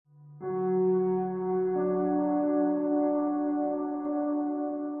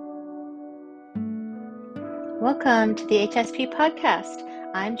Welcome to the HSP podcast.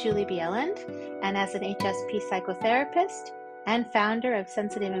 I'm Julie Bieland, and as an HSP psychotherapist and founder of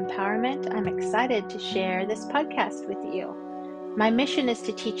Sensitive Empowerment, I'm excited to share this podcast with you. My mission is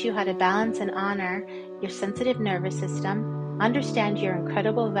to teach you how to balance and honor your sensitive nervous system, understand your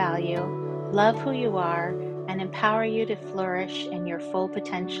incredible value, love who you are, and empower you to flourish in your full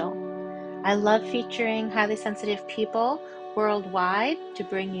potential. I love featuring highly sensitive people worldwide to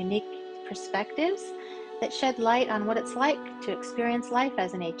bring unique perspectives that shed light on what it's like to experience life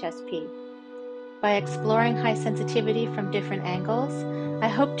as an HSP. By exploring high sensitivity from different angles, I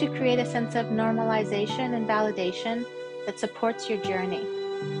hope to create a sense of normalization and validation that supports your journey.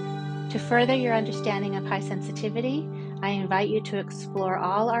 To further your understanding of high sensitivity, I invite you to explore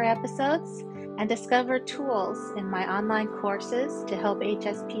all our episodes and discover tools in my online courses to help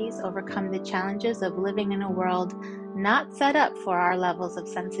HSPs overcome the challenges of living in a world not set up for our levels of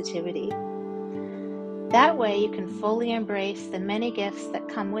sensitivity. That way you can fully embrace the many gifts that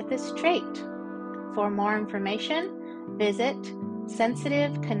come with this trait. For more information, visit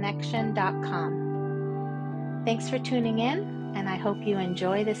sensitiveconnection.com. Thanks for tuning in, and I hope you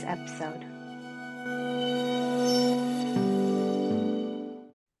enjoy this episode.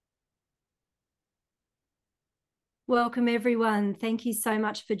 Welcome everyone. Thank you so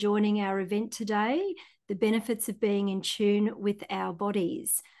much for joining our event today, The Benefits of Being in Tune with Our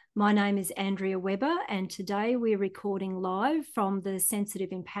Bodies. My name is Andrea Weber, and today we're recording live from the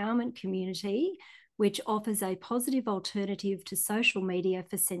Sensitive Empowerment community, which offers a positive alternative to social media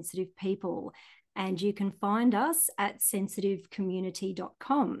for sensitive people. And you can find us at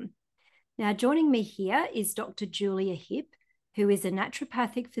sensitivecommunity.com. Now, joining me here is Dr. Julia Hipp, who is a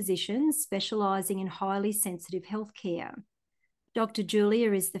naturopathic physician specialising in highly sensitive healthcare. Dr.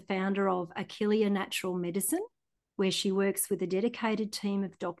 Julia is the founder of Achilea Natural Medicine, where she works with a dedicated team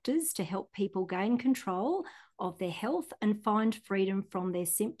of doctors to help people gain control of their health and find freedom from their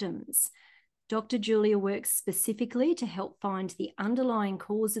symptoms. Dr. Julia works specifically to help find the underlying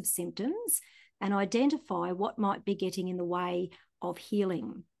cause of symptoms and identify what might be getting in the way of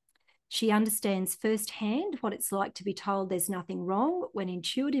healing. She understands firsthand what it's like to be told there's nothing wrong when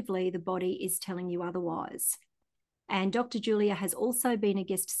intuitively the body is telling you otherwise. And Dr. Julia has also been a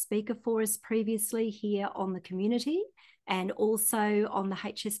guest speaker for us previously here on the community and also on the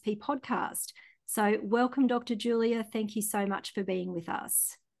HSP podcast. So welcome, Dr. Julia. Thank you so much for being with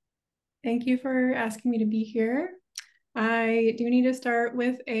us. Thank you for asking me to be here. I do need to start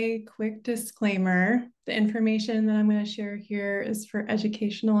with a quick disclaimer. The information that I'm going to share here is for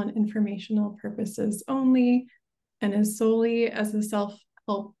educational and informational purposes only and is solely as a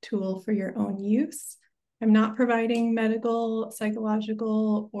self-help tool for your own use. I'm not providing medical,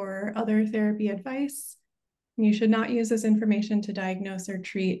 psychological, or other therapy advice. You should not use this information to diagnose or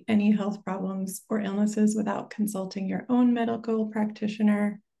treat any health problems or illnesses without consulting your own medical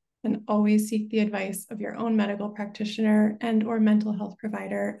practitioner, and always seek the advice of your own medical practitioner and or mental health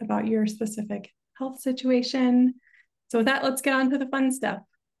provider about your specific health situation. So with that, let's get on to the fun stuff.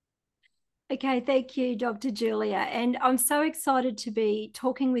 Okay, thank you, Dr. Julia. And I'm so excited to be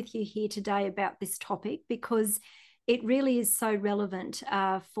talking with you here today about this topic because it really is so relevant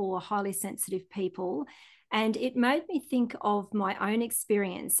for highly sensitive people. And it made me think of my own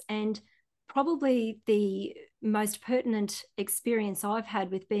experience, and probably the most pertinent experience I've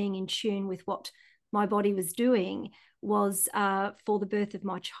had with being in tune with what my body was doing was for the birth of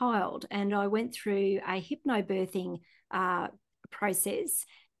my child. And I went through a hypnobirthing process.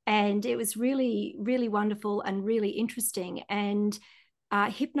 And it was really, really wonderful and really interesting. And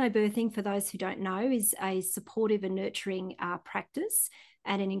hypnobirthing, for those who don't know, is a supportive and nurturing practice.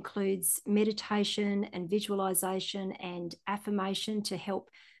 And it includes meditation and visualization and affirmation to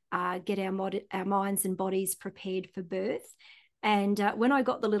help get our minds and bodies prepared for birth. And when I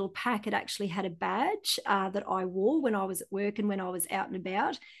got the little pack, it actually had a badge that I wore when I was at work and when I was out and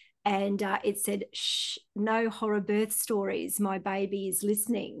about. And it said, "Shh, no horror birth stories, my baby is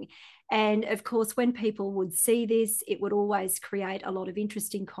listening." And of course, when people would see this, it would always create a lot of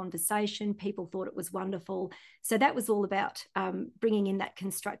interesting conversation. People thought it was wonderful. So that was all about bringing in that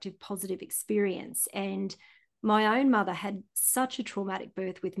constructive, positive experience. And my own mother had such a traumatic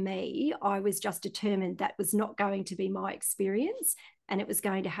birth with me. I was just determined that was not going to be my experience and it was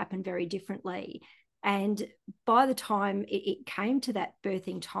going to happen very differently. And by the time it came to that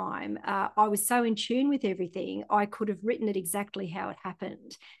birthing time, I was so in tune with everything, I could have written it exactly how it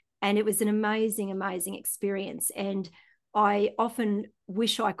happened. And it was an amazing, amazing experience. And I often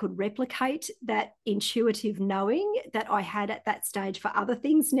wish I could replicate that intuitive knowing that I had at that stage for other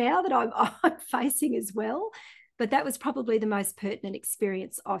things now that I'm facing as well. but that was probably the most pertinent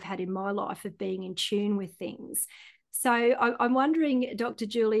experience I've had in my life of being in tune with things. So I'm wondering, Dr.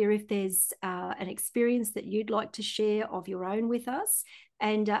 Julia, if there's an experience that you'd like to share of your own with us,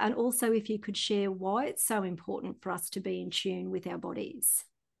 and also if you could share why it's so important for us to be in tune with our bodies.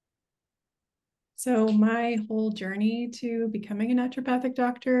 So my whole journey to becoming a naturopathic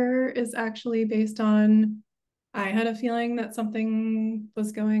doctor is actually based on, I had a feeling that something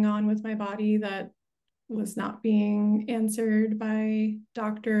was going on with my body that was not being answered by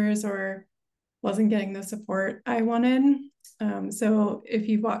doctors or wasn't getting the support I wanted. So if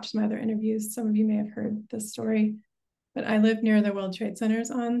you've watched my other interviews, some of you may have heard this story, but I lived near the World Trade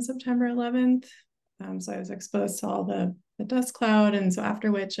Centers on September 11th. So I was exposed to all the dust cloud. And so after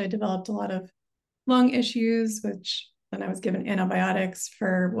which I developed a lot of lung issues, which then I was given antibiotics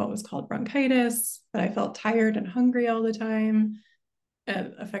for what was called bronchitis, but I felt tired and hungry all the time.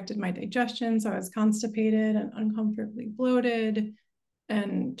 It affected my digestion. So I was constipated and uncomfortably bloated,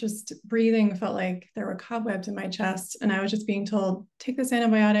 and just breathing felt like there were cobwebs in my chest. And I was just being told, take this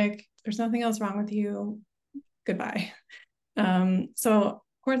antibiotic. There's nothing else wrong with you. Goodbye. So of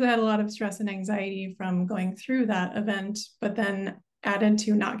course I had a lot of stress and anxiety from going through that event, but then added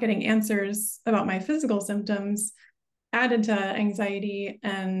to not getting answers about my physical symptoms, added to anxiety.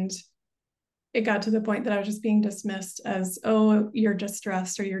 And it got to the point that I was just being dismissed as, oh, you're just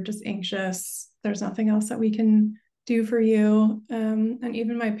stressed or you're just anxious. There's nothing else that we can do for you. And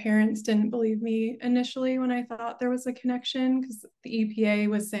even my parents didn't believe me initially when I thought there was a connection, because the EPA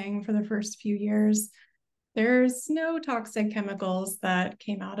was saying for the first few years, there's no toxic chemicals that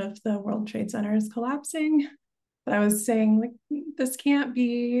came out of the World Trade Centers collapsing. But I was saying, like, this can't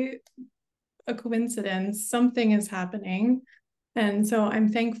be a coincidence. Something is happening. And so I'm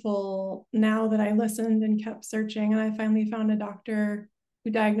thankful now that I listened and kept searching, and I finally found a doctor who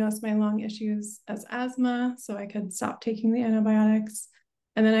diagnosed my lung issues as asthma, so I could stop taking the antibiotics.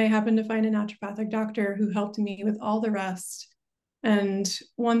 And then I happened to find a naturopathic doctor who helped me with all the rest. And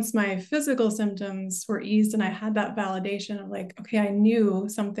once my physical symptoms were eased and I had that validation of like, okay, I knew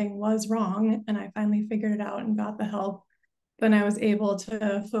something was wrong and I finally figured it out and got the help, then I was able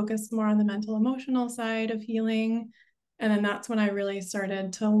to focus more on the mental emotional side of healing. And then that's when I really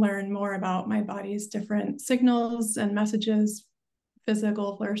started to learn more about my body's different signals and messages,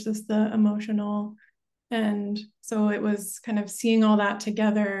 physical versus the emotional. And so it was kind of seeing all that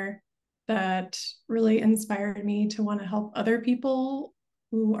together that really inspired me to want to help other people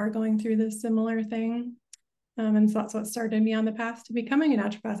who are going through this similar thing. And so that's what started me on the path to becoming a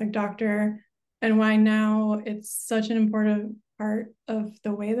naturopathic doctor, and why now it's such an important part of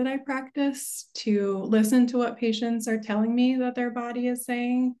the way that I practice to listen to what patients are telling me that their body is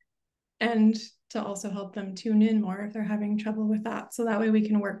saying, and to also help them tune in more if they're having trouble with that. So that way we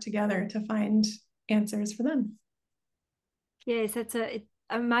can work together to find answers for them. Yes, that's an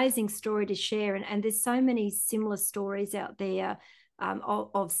amazing story to share. And there's so many similar stories out there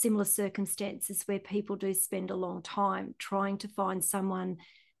of similar circumstances where people do spend a long time trying to find someone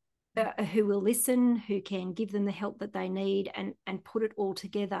who will listen, who can give them the help that they need, and put it all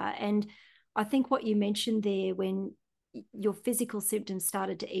together. And I think what you mentioned there, when your physical symptoms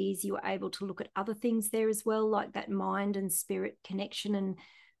started to ease, you were able to look at other things there as well, like that mind and spirit connection. And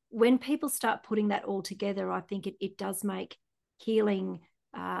when people start putting that all together, I think it does make healing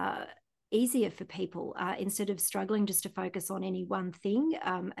easier for people, instead of struggling just to focus on any one thing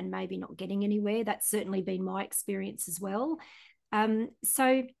and maybe not getting anywhere. That's certainly been my experience as well.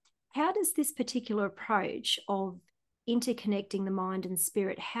 So how does this particular approach of interconnecting the mind and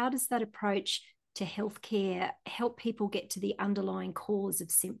spirit, how does that approach to healthcare help people get to the underlying cause of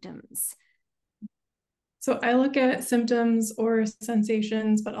symptoms? So I look at symptoms or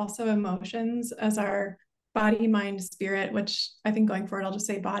sensations, but also emotions as our body, mind, spirit, which I think going forward, I'll just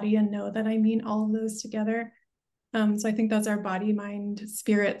say body and know that I mean all of those together. So I think that's our body, mind,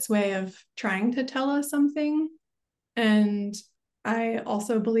 spirit's way of trying to tell us something. And I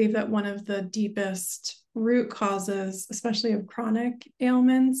also believe that one of the deepest root causes, especially of chronic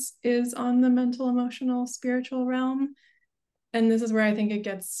ailments, is on the mental, emotional, spiritual realm. And this is where I think it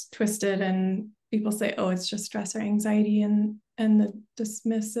gets twisted, and people say, oh, it's just stress or anxiety, and the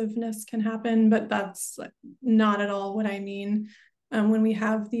dismissiveness can happen, but that's not at all what I mean. When we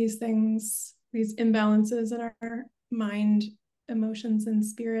have these things, these imbalances in our mind, emotions, and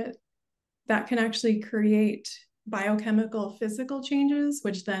spirit, that can actually create biochemical physical changes,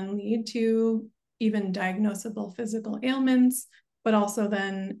 which then lead to even diagnosable physical ailments, but also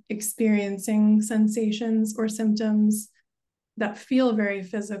then experiencing sensations or symptoms that feel very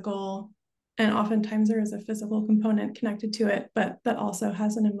physical. And oftentimes there is a physical component connected to it, but that also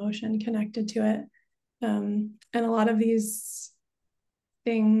has an emotion connected to it. And a lot of these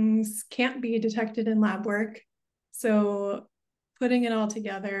things can't be detected in lab work. So putting it all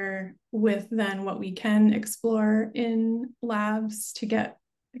together with then what we can explore in labs to get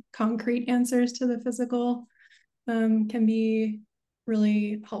concrete answers to the physical can be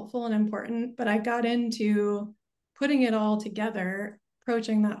really helpful and important. But I got into putting it all together,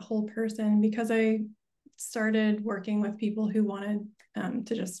 approaching that whole person, because I started working with people who wanted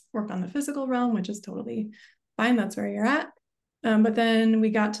to just work on the physical realm, which is totally fine. That's where you're at. But then we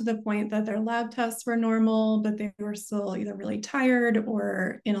got to the point that their lab tests were normal, but they were still either really tired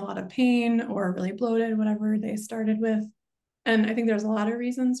or in a lot of pain or really bloated, whatever they started with. And I think there's a lot of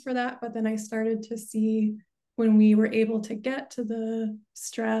reasons for that. But then I started to see when we were able to get to the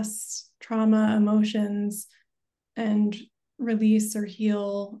stress, trauma, emotions, and release or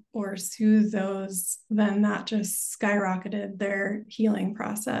heal or soothe those, then that just skyrocketed their healing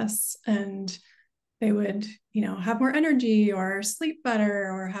process. And they would, have more energy or sleep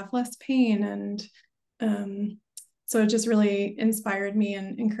better or have less pain. And so it just really inspired me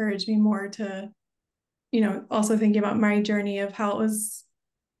and encouraged me more to, also thinking about my journey of how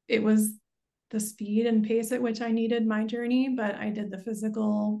it was the speed and pace at which I needed my journey, but I did the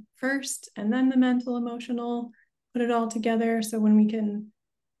physical first and then the mental, emotional, put it all together. So when we can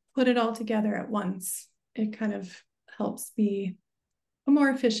put it all together at once, it kind of helps be a more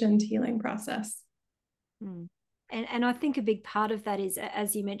efficient healing process. And I think a big part of that is,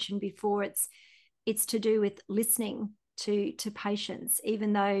 as you mentioned before, it's to do with listening to patients,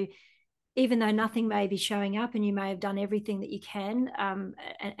 even though nothing may be showing up and you may have done everything that you can,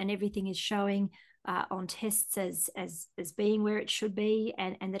 and everything is showing on tests as being where it should be,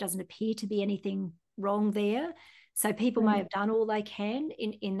 and there doesn't appear to be anything wrong there. So people may have done all they can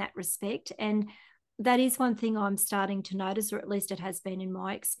in that respect. And that is one thing I'm starting to notice, or at least it has been in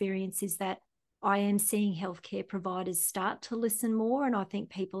my experience, is that I am seeing healthcare providers start to listen more. And I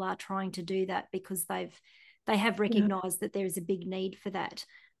think people are trying to do that because they have recognized that there is a big need for that.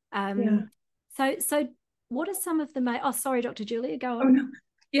 So what are some of the sorry, Dr. Julia, go on. Oh, no.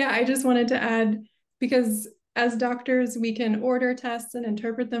 Yeah, I just wanted to add, because as doctors, we can order tests and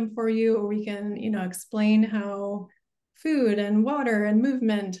interpret them for you, or we can, explain how food and water and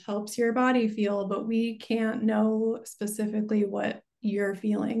movement helps your body feel, but we can't know specifically what you're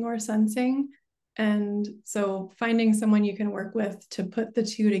feeling or sensing. And so finding someone you can work with to put the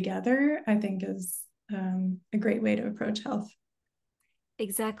two together, I think is a great way to approach health.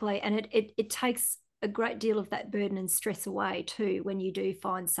 Exactly. And it takes a great deal of that burden and stress away too, when you do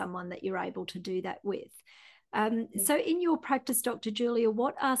find someone that you're able to do that with. So in your practice, Dr. Julia,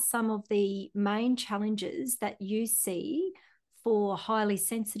 what are some of the main challenges that you see for highly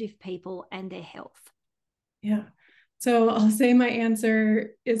sensitive people and their health? Yeah. So I'll say my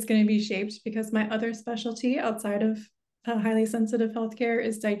answer is going to be shaped because my other specialty outside of highly sensitive healthcare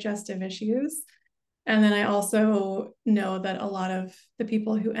is digestive issues. And then I also know that a lot of the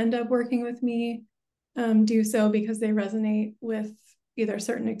people who end up working with me do so because they resonate with either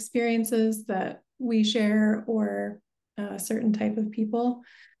certain experiences that we share or a certain type of people.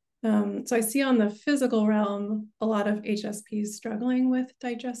 So I see on the physical realm a lot of HSPs struggling with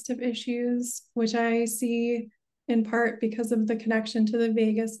digestive issues, which I see in part because of the connection to the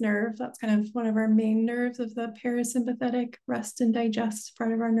vagus nerve. That's kind of one of our main nerves of the parasympathetic rest and digest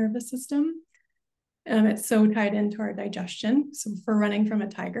part of our nervous system. It's so tied into our digestion. So if we're running from a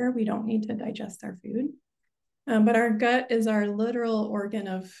tiger, we don't need to digest our food. But our gut is our literal organ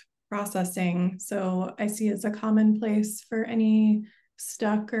of processing. So I see it's a common place for any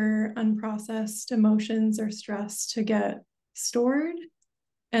stuck or unprocessed emotions or stress to get stored.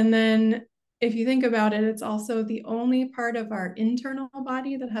 And then if you think about it, it's also the only part of our internal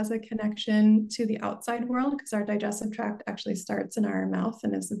body that has a connection to the outside world, because our digestive tract actually starts in our mouth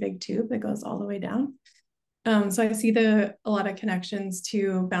and is a big tube that goes all the way down. So I see a lot of connections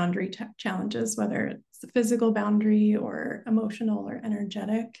to boundary challenges, whether it's the physical boundary or emotional or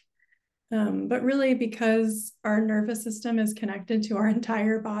energetic. But really, because our nervous system is connected to our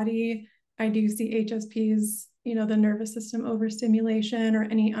entire body, I do see HSPs, the nervous system overstimulation or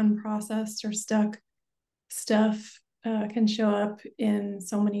any unprocessed or stuck stuff can show up in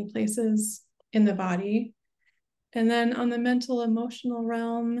so many places in the body. And then on the mental emotional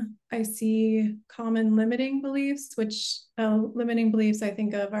realm, I see common limiting beliefs, which limiting beliefs I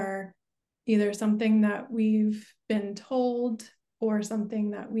think of are either something that we've been told or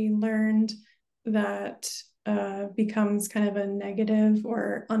something that we learned that becomes kind of a negative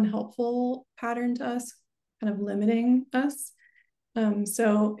or unhelpful pattern to us, kind of limiting us.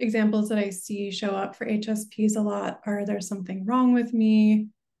 So examples that I see show up for HSPs a lot are there's something wrong with me,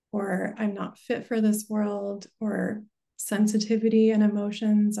 or I'm not fit for this world, or sensitivity and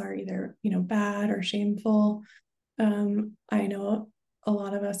emotions are either, bad or shameful. I know a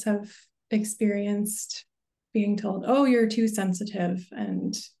lot of us have experienced being told, oh, you're too sensitive,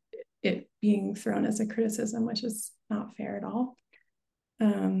 and it being thrown as a criticism, which is not fair at all.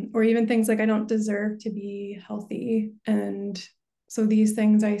 Or even things like, I don't deserve to be healthy. And so these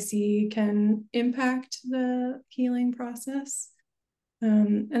things I see can impact the healing process.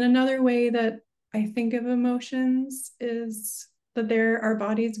 And another way that I think of emotions is that they're our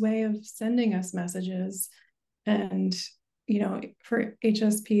body's way of sending us messages. And, for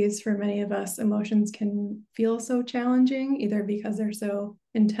HSPs, for many of us, emotions can feel so challenging, either because they're so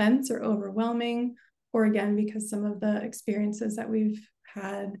intense or overwhelming, or again, because some of the experiences that we've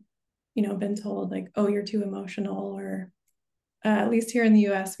had, been told like, oh, you're too emotional, or at least here in the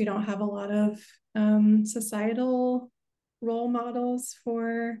US, we don't have a lot of societal role models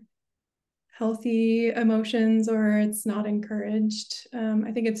for healthy emotions, or it's not encouraged.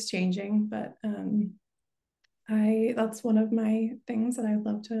 I think it's changing, but that's one of my things that I'd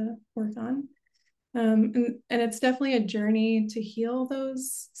love to work on. And it's definitely a journey to heal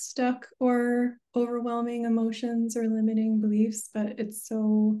those stuck or overwhelming emotions or limiting beliefs, but it's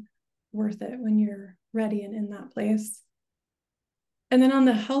so worth it when you're ready and in that place. And then on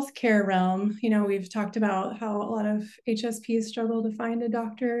the healthcare realm, we've talked about how a lot of HSPs struggle to find a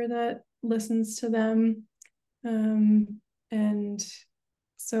doctor that listens to them. And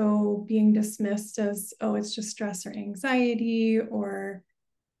so being dismissed as, oh, it's just stress or anxiety, or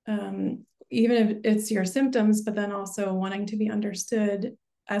even if it's your symptoms, but then also wanting to be understood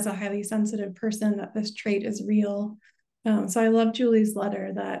as a highly sensitive person, that this trait is real. So I love Julie's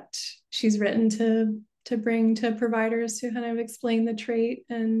letter that she's written to bring to providers to kind of explain the trait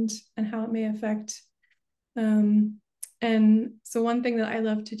and how it may affect. And so one thing that I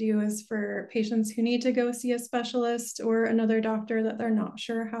love to do is for patients who need to go see a specialist or another doctor that they're not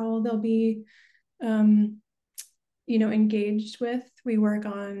sure how they'll be engaged with, we work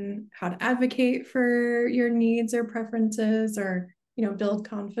on how to advocate for your needs or preferences, or build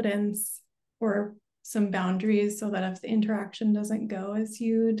confidence or some boundaries, so that if the interaction doesn't go as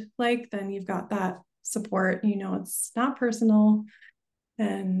you'd like, then you've got that support. It's not personal,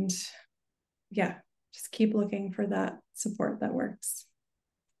 and yeah, just keep looking for that support that works.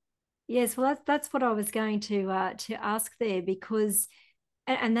 Yes, well, that's what I was going to ask there, because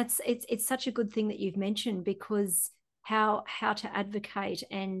and it's such a good thing that you've mentioned, because how to advocate,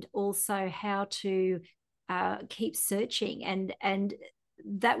 and also how to keep searching, and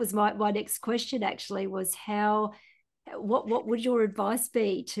that was my next question actually, was what would your advice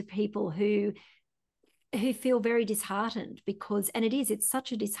be to people who feel very disheartened, because it's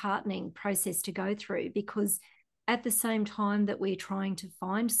such a disheartening process to go through, because at the same time that we're trying to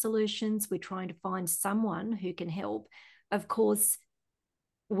find solutions, we're trying to find someone who can help, of course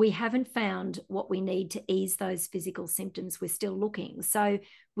we haven't found what we need to ease those physical symptoms. We're still looking. So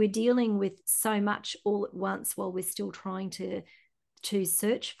we're dealing with so much all at once while we're still trying to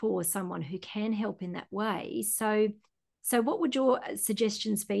search for someone who can help in that way. So what would your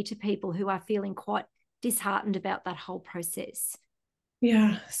suggestions be to people who are feeling quite disheartened about that whole process?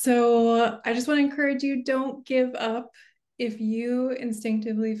 Yeah, so I just want to encourage you, don't give up. If you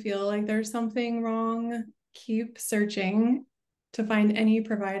instinctively feel like there's something wrong, keep searching to find any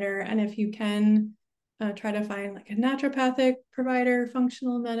provider. And if you can, try to find like a naturopathic provider,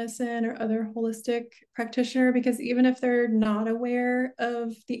 functional medicine, or other holistic practitioner, because even if they're not aware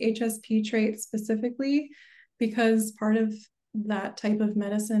of the HSP trait specifically, because part of that type of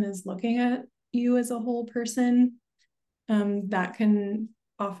medicine is looking at you as a whole person, that can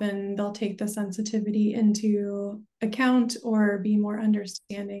often, they'll take the sensitivity into account, or be more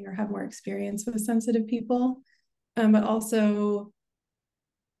understanding, or have more experience with sensitive people. But also,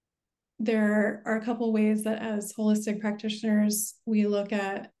 there are a couple ways that as holistic practitioners, we look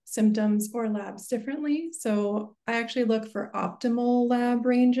at symptoms or labs differently. So I actually look for optimal lab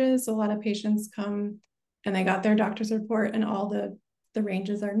ranges. A lot of patients come and they got their doctor's report and all the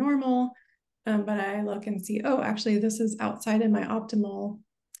ranges are normal. But I look and see, oh, actually, this is outside of my optimal,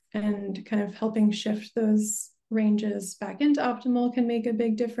 and kind of helping shift those ranges back into optimal can make a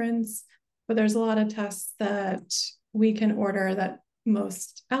big difference. But there's a lot of tests that we can order that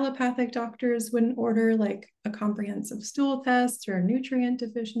most allopathic doctors wouldn't order, like a comprehensive stool test or a nutrient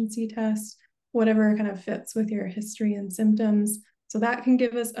deficiency test, whatever kind of fits with your history and symptoms. So that can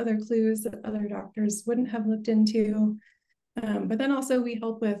give us other clues that other doctors wouldn't have looked into. But then also we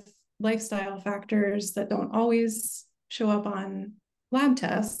help with lifestyle factors that don't always show up on lab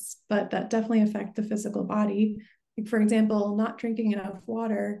tests, but that definitely affect the physical body. Like, for example, not drinking enough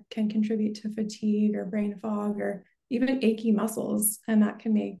water can contribute to fatigue or brain fog or even achy muscles, and that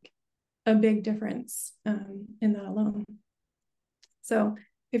can make a big difference in that alone. So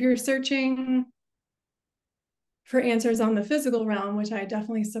if you're searching for answers on the physical realm, which I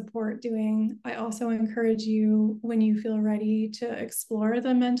definitely support doing, I also encourage you, when you feel ready, to explore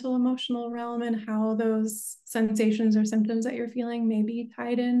the mental emotional realm and how those sensations or symptoms that you're feeling may be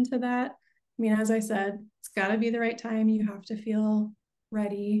tied into that. I mean, as I said, it's got to be the right time. You have to feel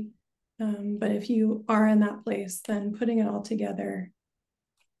ready. But if you are in that place, then putting it all together,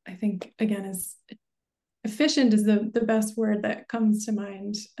 I think, again, is efficient is the best word that comes to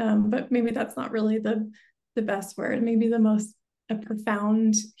mind. But maybe that's not really the best word, maybe the most a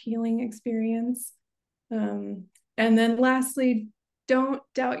profound healing experience. And then lastly, don't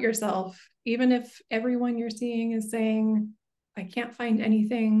doubt yourself. Even if everyone you're seeing is saying, I can't find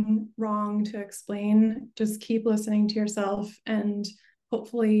anything wrong to explain, just keep listening to yourself. And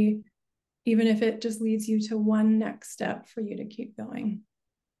hopefully, even if it just leads you to one next step for you to keep going.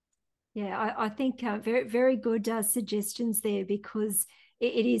 Yeah, I think very, very good suggestions there, because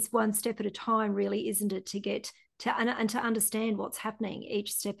it is one step at a time, really, isn't it, to get to and to understand what's happening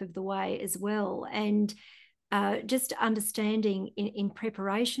each step of the way as well. And just understanding in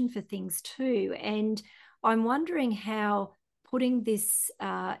preparation for things too. And I'm wondering how putting this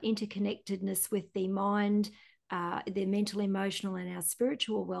interconnectedness with the mind, the mental, emotional, and our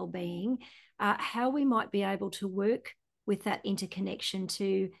spiritual well-being, how we might be able to work with that interconnection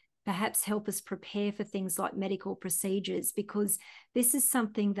to perhaps help us prepare for things like medical procedures, because this is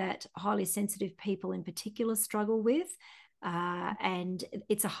something that highly sensitive people in particular struggle with. And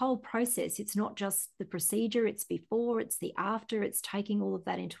it's a whole process. It's not just the procedure, it's before, it's the after, it's taking all of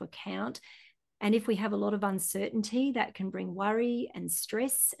that into account. And if we have a lot of uncertainty, that can bring worry and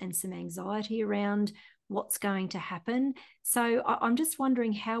stress and some anxiety around what's going to happen. So I'm just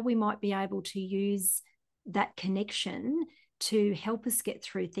wondering how we might be able to use that connection to help us get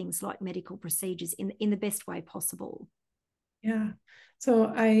through things like medical procedures in the best way possible. Yeah.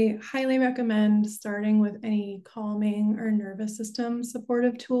 So I highly recommend starting with any calming or nervous system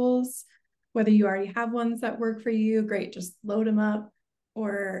supportive tools. Whether you already have ones that work for you, great, just load them up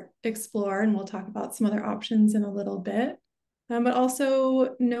or explore, and we'll talk about some other options in a little bit. But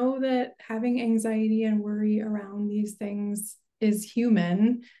also know that having anxiety and worry around these things is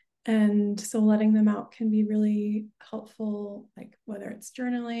human. And so letting them out can be really helpful, like whether it's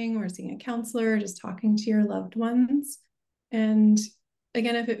journaling or seeing a counselor, just talking to your loved ones. And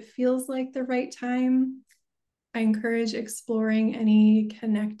again, if it feels like the right time, I encourage exploring any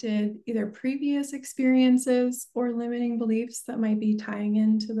connected either previous experiences or limiting beliefs that might be tying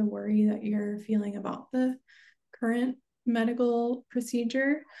into the worry that you're feeling about the current medical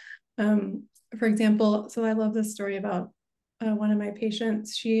procedure. For example, so I love this story about one of my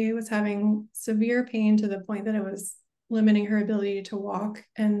patients. She was having severe pain to the point that it was limiting her ability to walk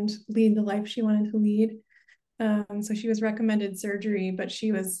and lead the life she wanted to lead. So she was recommended surgery, but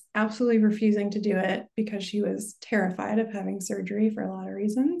she was absolutely refusing to do it because she was terrified of having surgery for a lot of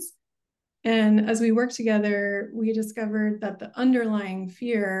reasons. And as we worked together, we discovered that the underlying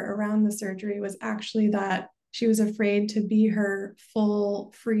fear around the surgery was actually that she was afraid to be her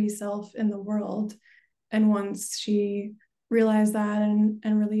full, free self in the world. And once she realized that and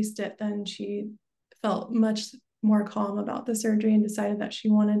released it, then she felt much more calm about the surgery and decided that she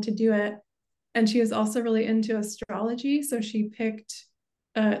wanted to do it. And she was also really into astrology. So she picked,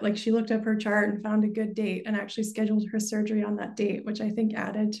 she looked up her chart and found a good date and actually scheduled her surgery on that date, which I think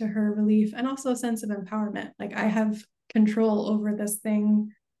added to her relief and also a sense of empowerment. Like, I have control over this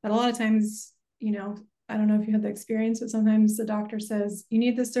thing that a lot of times, I don't know if you had the experience, but sometimes the doctor says, you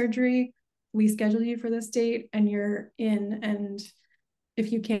need this surgery, we schedule you for this date, and you're in. And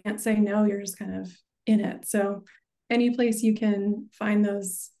if you can't say no, you're just kind of in it. So any place you can find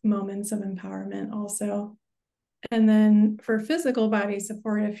those moments of empowerment also. And then for physical body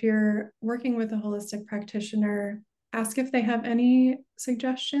support, if you're working with a holistic practitioner, ask if they have any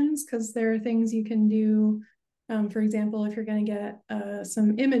suggestions, because there are things you can do. For example, if you're going to get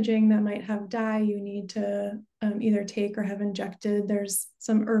some imaging that might have dye you need to either take or have injected, there's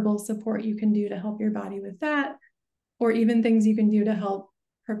some herbal support you can do to help your body with that, or even things you can do to help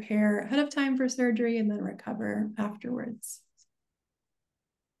prepare ahead of time for surgery and then recover afterwards.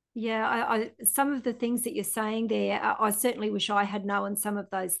 Yeah, I some of the things that you're saying there, I certainly wish I had known some of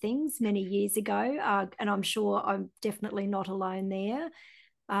those things many years ago, and I'm sure I'm definitely not alone there.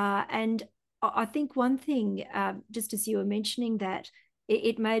 And I think one thing, just as you were mentioning that,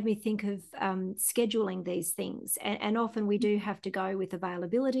 it made me think of scheduling these things, and often we do have to go with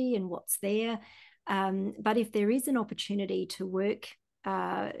availability and what's there. But if there is an opportunity to work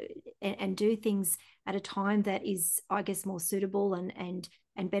and do things at a time that is, I guess, more suitable and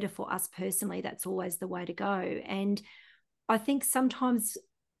better for us personally, that's always the way to go. And I think sometimes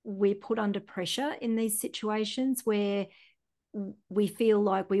we're put under pressure in these situations where we feel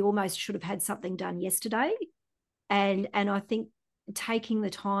like we almost should have had something done yesterday. And I think taking the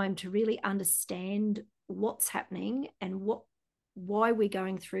time to really understand what's happening and why we're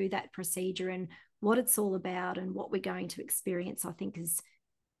going through that procedure and what it's all about and what we're going to experience, I think is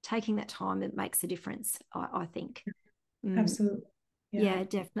taking that time that makes a difference, I think. Absolutely. Yeah,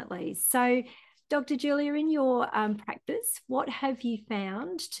 definitely. So, Dr. Julia, in your practice, what have you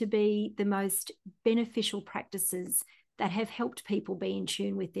found to be the most beneficial practices that have helped people be in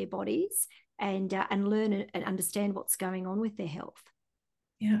tune with their bodies and learn and understand what's going on with their health?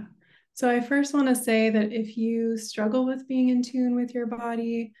 Yeah. So I first want to say that if you struggle with being in tune with your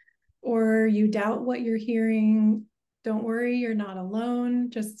body or you doubt what you're hearing, don't worry, you're not alone.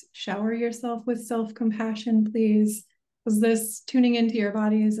 Just shower yourself with self-compassion, please. Because this tuning into your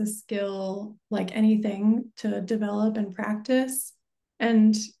body is a skill like anything to develop and practice.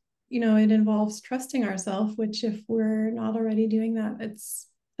 And, it involves trusting ourselves, which if we're not already doing that, it's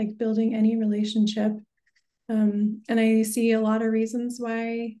like building any relationship. And I see a lot of reasons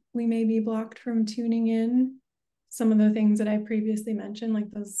why we may be blocked from tuning in. Some of the things that I previously mentioned,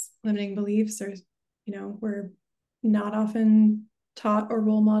 like those limiting beliefs, or, we're not often taught or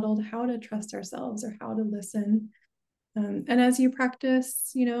role modeled how to trust ourselves or how to listen. And as you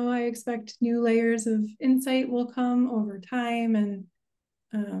practice, I expect new layers of insight will come over time, and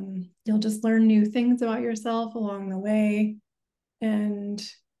you'll just learn new things about yourself along the way. And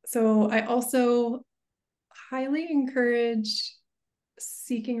so I also highly encourage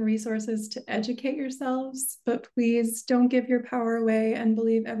seeking resources to educate yourselves, but please don't give your power away and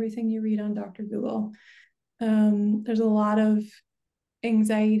believe everything you read on Dr. Google. There's a lot of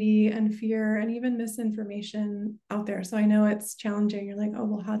anxiety and fear and even misinformation out there. So I know it's challenging. You're like, oh,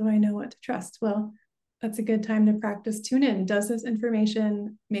 well, how do I know what to trust? Well, that's a good time to practice tune in. Does this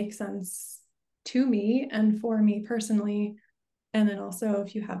information make sense to me and for me personally? And then also,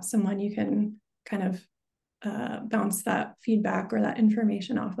 if you have someone you can kind of bounce that feedback or that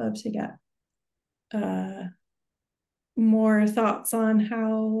information off of to get more thoughts on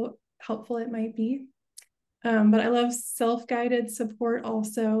how helpful it might be. But I love self-guided support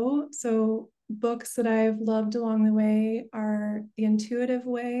also. So books that I've loved along the way are The Intuitive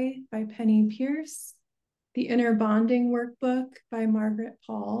Way by Penny Pierce, The Inner Bonding Workbook by Margaret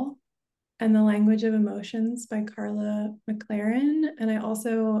Paul, and The Language of Emotions by Carla McLaren. And I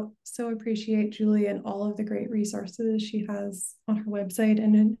also so appreciate Julie and all of the great resources she has on her website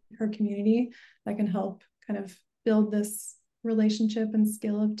and in her community that can help kind of build this relationship and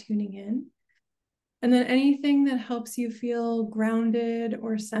skill of tuning in. And then anything that helps you feel grounded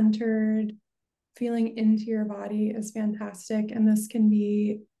or centered, feeling into your body is fantastic. And this can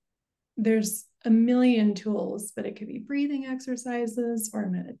be, there's a million tools, but it could be breathing exercises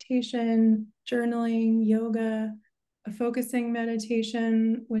or meditation, journaling, yoga, a focusing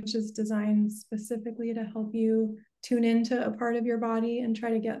meditation, which is designed specifically to help you tune into a part of your body and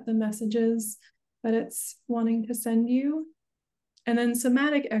try to get the messages that it's wanting to send you. And then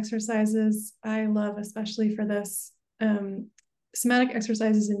somatic exercises, I love, especially for this. Somatic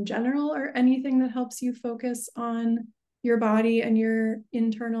exercises in general, or anything that helps you focus on your body and your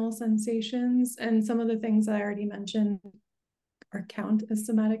internal sensations. And some of the things that I already mentioned are count as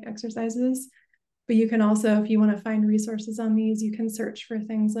somatic exercises. But you can also, if you want to find resources on these, you can search for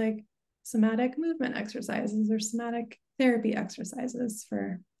things like somatic movement exercises or somatic therapy exercises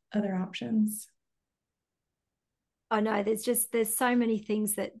for other options. I know there's so many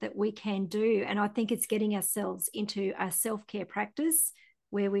things that we can do. And I think it's getting ourselves into a self-care practice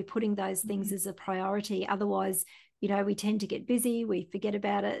where we're putting those things as a priority. Otherwise, we tend to get busy, we forget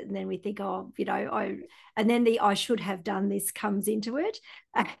about it, and then we think, oh, and then the I should have done this comes into it.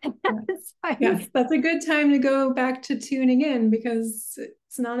 So, yes, that's a good time to go back to tuning in, because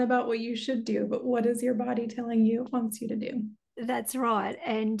it's not about what you should do, but what is your body telling you it wants you to do. That's right.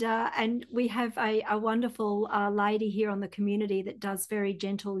 And we have a wonderful lady here on the community that does very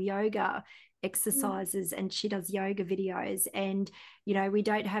gentle yoga exercises, and she does yoga videos. And, we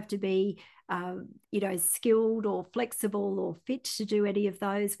don't have to be, skilled or flexible or fit to do any of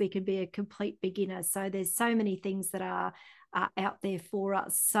those. We could be a complete beginner. So there's so many things that are out there for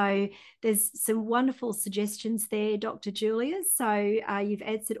us. So there's some wonderful suggestions there, Dr. Julia. So you've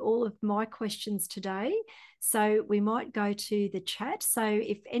answered all of my questions today. So we might go to the chat. So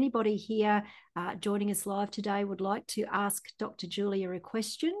if anybody here joining us live today would like to ask Dr. Julia a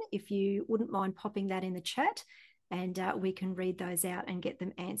question, if you wouldn't mind popping that in the chat, and we can read those out and get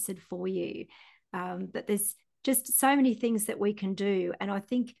them answered for you. But there's just so many things that we can do. And I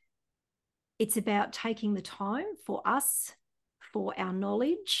think it's about taking the time for us, for our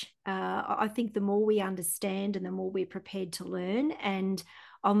knowledge. I think the more we understand and the more we're prepared to learn. And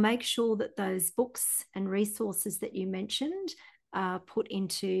I'll make sure that those books and resources that you mentioned are put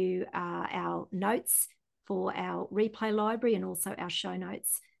into our notes for our replay library and also our show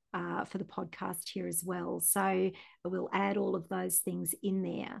notes for the podcast here as well. So we'll add all of those things in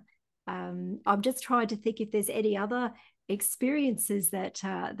there. I'm just trying to think if there's any other experiences that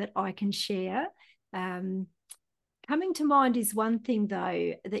I can share. Coming to mind is one thing,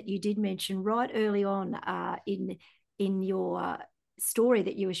 though, that you did mention right early on in your story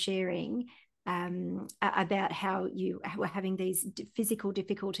that you were sharing about how you were having these physical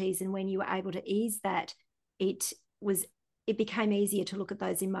difficulties, and when you were able to ease that, it became easier to look at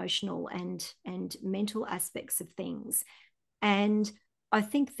those emotional and mental aspects of things. And I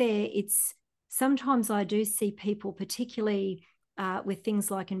think sometimes I do see people, particularly with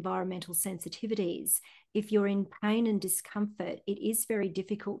things like environmental sensitivities, if you're in pain and discomfort, it is very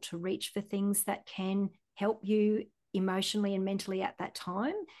difficult to reach for things that can help you emotionally and mentally at that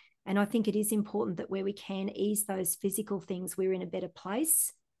time. And I think it is important that where we can ease those physical things, we're in a better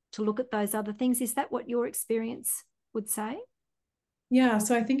place to look at those other things. Is that what your experience would say? Yeah,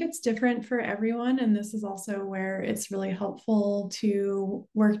 so I think it's different for everyone. And this is also where it's really helpful to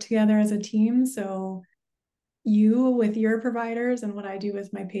work together as a team. So you with your providers, and what I do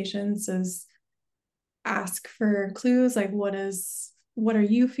with my patients is ask for clues, like what are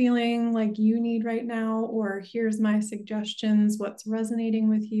you feeling like you need right now? Or here's my suggestions, what's resonating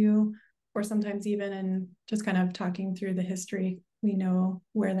with you? Or sometimes even in just kind of talking through the history, we know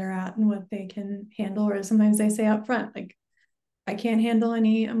where they're at and what they can handle. Or sometimes they say up front, like, I can't handle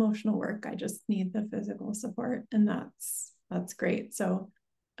any emotional work. I just need the physical support. And that's great. So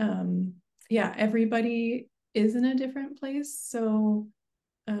yeah, everybody is in a different place. So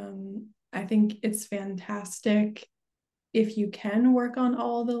I think it's fantastic if you can work on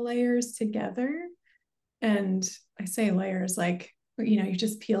all the layers together. And I say layers like, you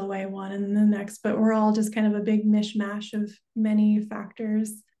just peel away one and the next, but we're all just kind of a big mishmash of many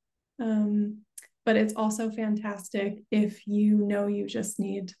factors. But it's also fantastic if you just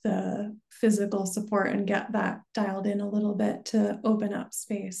need the physical support and get that dialed in a little bit to open up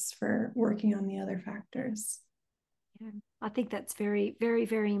space for working on the other factors. Yeah, I think that's very, very,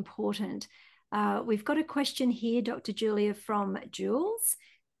 very important. We've got a question here, Dr. Julia, from Jules,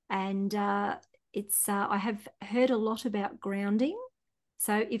 and it's I have heard a lot about grounding.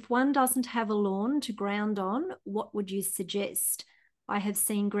 So if one doesn't have a lawn to ground on, what would you suggest? I have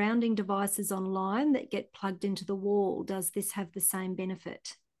seen grounding devices online that get plugged into the wall. Does this have the same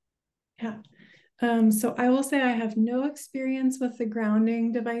benefit? Yeah. So I will say I have no experience with the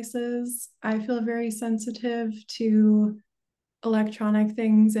grounding devices. I feel very sensitive to electronic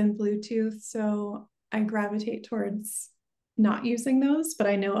things and Bluetooth, so I gravitate towards not using those, but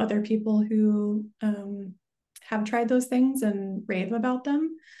I know other people who have tried those things and rave about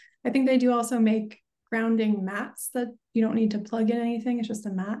them. I think they do also make grounding mats that you don't need to plug in anything. It's just a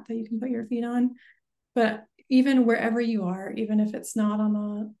mat that you can put your feet on. But even wherever you are, even if it's not on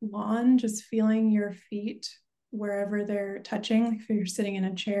a lawn, just feeling your feet wherever they're touching, if you're sitting in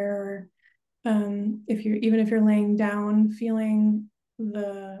a chair, or if you're laying down, feeling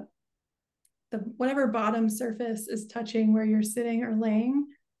the whatever bottom surface is touching where you're sitting or laying,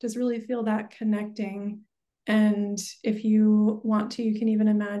 just really feel that connecting. And if you want to, you can even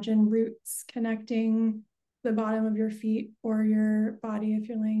imagine roots connecting the bottom of your feet or your body if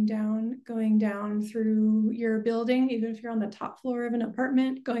you're laying down, going down through your building, even if you're on the top floor of an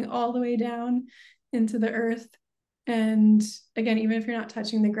apartment, going all the way down into the earth. And again, even if you're not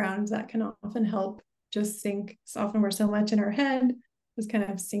touching the ground, that can often help just sink. So often we're so much in our head, just kind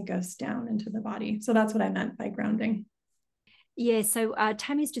of sink us down into the body. So that's what I meant by grounding. Yeah, so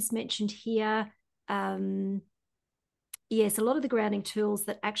Tammy's just mentioned here, yes, a lot of the grounding tools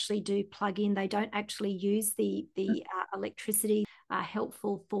that actually do plug in, they don't actually use the electricity, are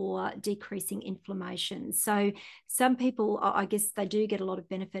helpful for decreasing inflammation. So some people, I guess they do get a lot of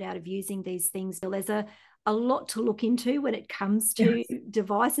benefit out of using these things. There's a lot to look into when it comes to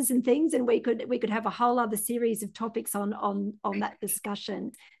devices and things, and we could have a whole other series of topics on that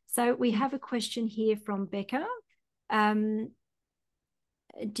discussion. So we have a question here from Becca. Do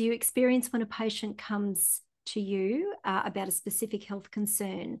you experience when a patient comes to you about a specific health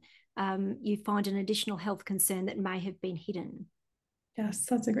concern, you find an additional health concern that may have been hidden? Yes,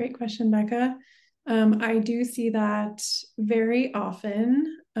 that's a great question, Becca. I do see that very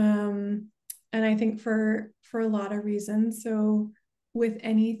often, and I think for a lot of reasons. So with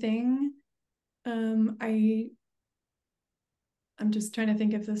anything, I'm just trying to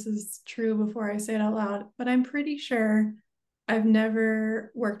think if this is true before I say it out loud, but I'm pretty sure I've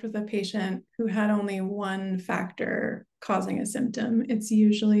never worked with a patient who had only one factor causing a symptom. It's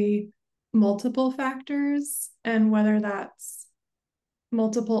usually multiple factors, and whether that's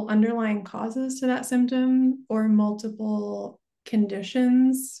multiple underlying causes to that symptom or multiple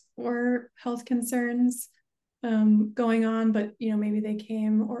conditions or health concerns going on, but maybe they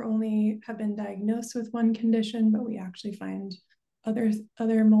came or only have been diagnosed with one condition, but we actually find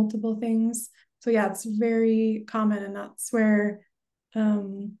other multiple things. So yeah, it's very common, and that's where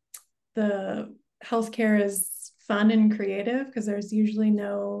the healthcare is fun and creative, because there's usually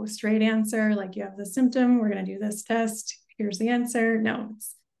no straight answer, like you have the symptom, we're going to do this test, here's the answer. No,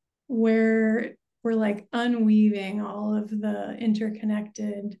 it's where we're like unweaving all of the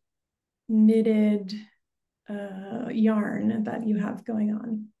interconnected, knitted yarn that you have going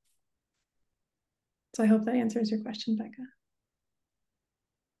on. So I hope that answers your question, Becca.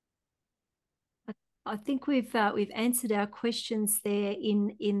 I think we've answered our questions there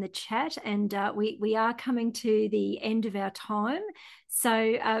in the chat, and we are coming to the end of our time.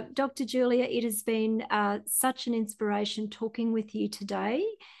 So, Dr. Julia, it has been such an inspiration talking with you today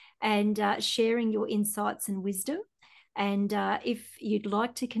and sharing your insights and wisdom. And if you'd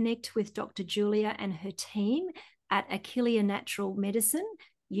like to connect with Dr. Julia and her team at Achillea Natural Medicine,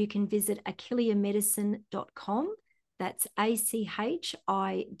 you can visit achilleamedicine.com. That's ACHILLEA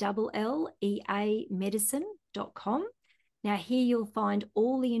medicine.com. Now, here you'll find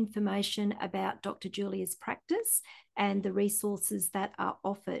all the information about Dr. Julia's practice and the resources that are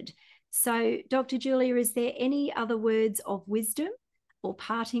offered. So, Dr. Julia, is there any other words of wisdom or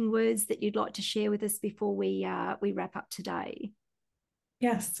parting words that you'd like to share with us before we wrap up today?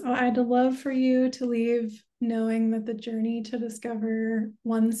 Yes, I'd love for you to leave knowing that the journey to discover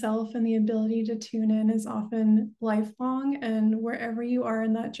oneself and the ability to tune in is often lifelong, and wherever you are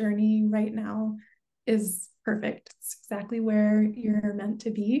in that journey right now is perfect. It's exactly where you're meant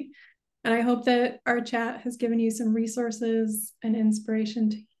to be. And I hope that our chat has given you some resources and inspiration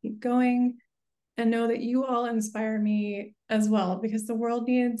to keep going, and know that you all inspire me as well, because the world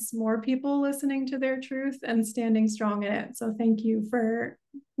needs more people listening to their truth and standing strong in it. So thank you for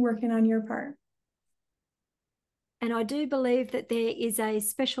working on your part. And I do believe that there is a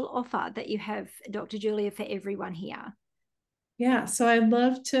special offer that you have, Dr. Julia, for everyone here. Yeah, so I'd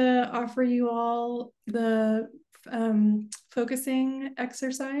love to offer you all the focusing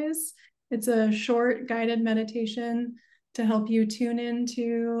exercise. It's a short guided meditation to help you tune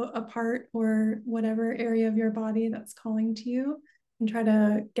into a part or whatever area of your body that's calling to you, and try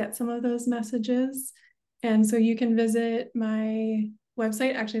to get some of those messages. And so you can visit my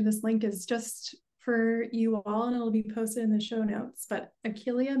website. Actually, this link is just for you all, and it'll be posted in the show notes, but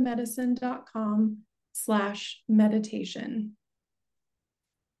achilleamedicine.com/meditation.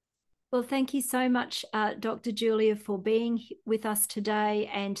 Well, thank you so much, Dr. Julia, for being with us today.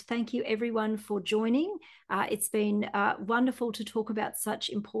 And thank you, everyone, for joining. It's been wonderful to talk about such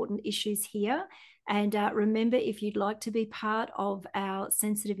important issues here. And remember, if you'd like to be part of our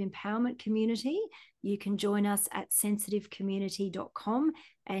Sensitive Empowerment community, you can join us at sensitivecommunity.com.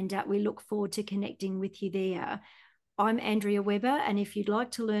 And we look forward to connecting with you there. I'm Andrea Weber. And if you'd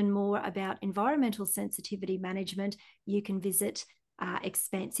like to learn more about environmental sensitivity management, you can visit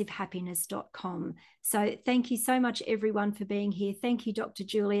expansivehappiness.com. So thank you so much, everyone, for being here. Thank you, Dr.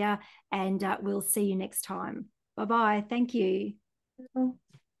 Julia, and we'll see you next time. Bye-bye. Thank you. I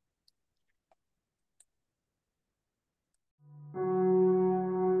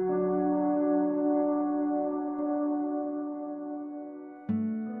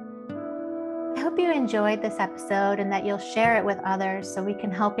hope you enjoyed this episode and that you'll share it with others so we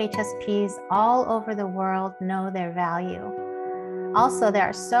can help HSPs all over the world know their value. Also, there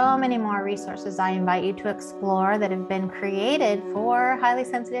are so many more resources I invite you to explore that have been created for highly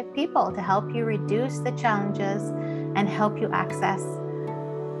sensitive people to help you reduce the challenges and help you access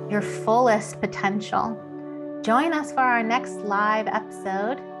your fullest potential. Join us for our next live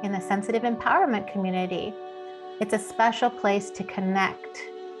episode in the Sensitive Empowerment community. It's a special place to connect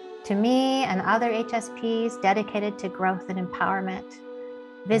to me and other HSPs dedicated to growth and empowerment.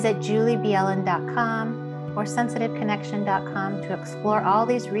 Visit juliebielen.com or sensitiveconnection.com to explore all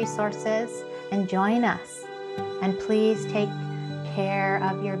these resources and join us. And please take care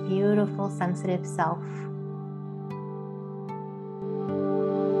of your beautiful, sensitive self.